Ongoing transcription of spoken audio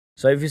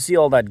So if you see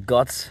all that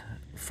guts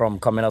from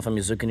coming out from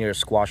your zucchini or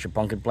squash or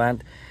pumpkin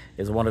plant,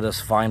 is one of those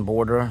fine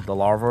border. The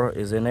larva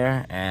is in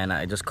there, and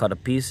I just cut a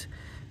piece,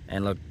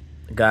 and look,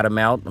 got him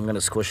out. I'm gonna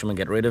squish him and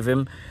get rid of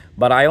him,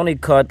 but I only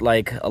cut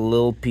like a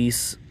little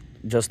piece,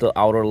 just the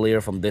outer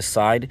layer from this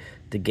side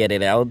to get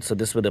it out. So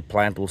this way the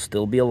plant will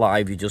still be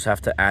alive. You just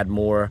have to add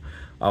more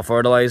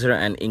fertilizer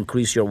and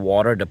increase your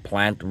water. The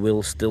plant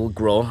will still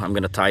grow. I'm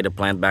gonna tie the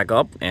plant back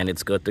up and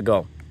it's good to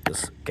go.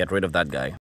 Just get rid of that guy.